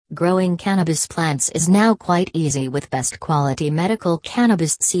Growing cannabis plants is now quite easy with best quality medical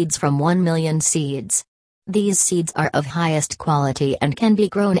cannabis seeds from 1 million seeds. These seeds are of highest quality and can be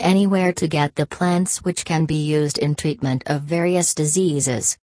grown anywhere to get the plants which can be used in treatment of various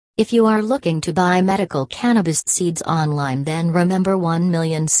diseases. If you are looking to buy medical cannabis seeds online, then remember 1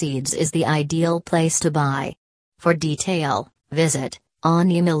 million seeds is the ideal place to buy. For detail, visit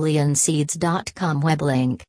onimillionseeds.com web link.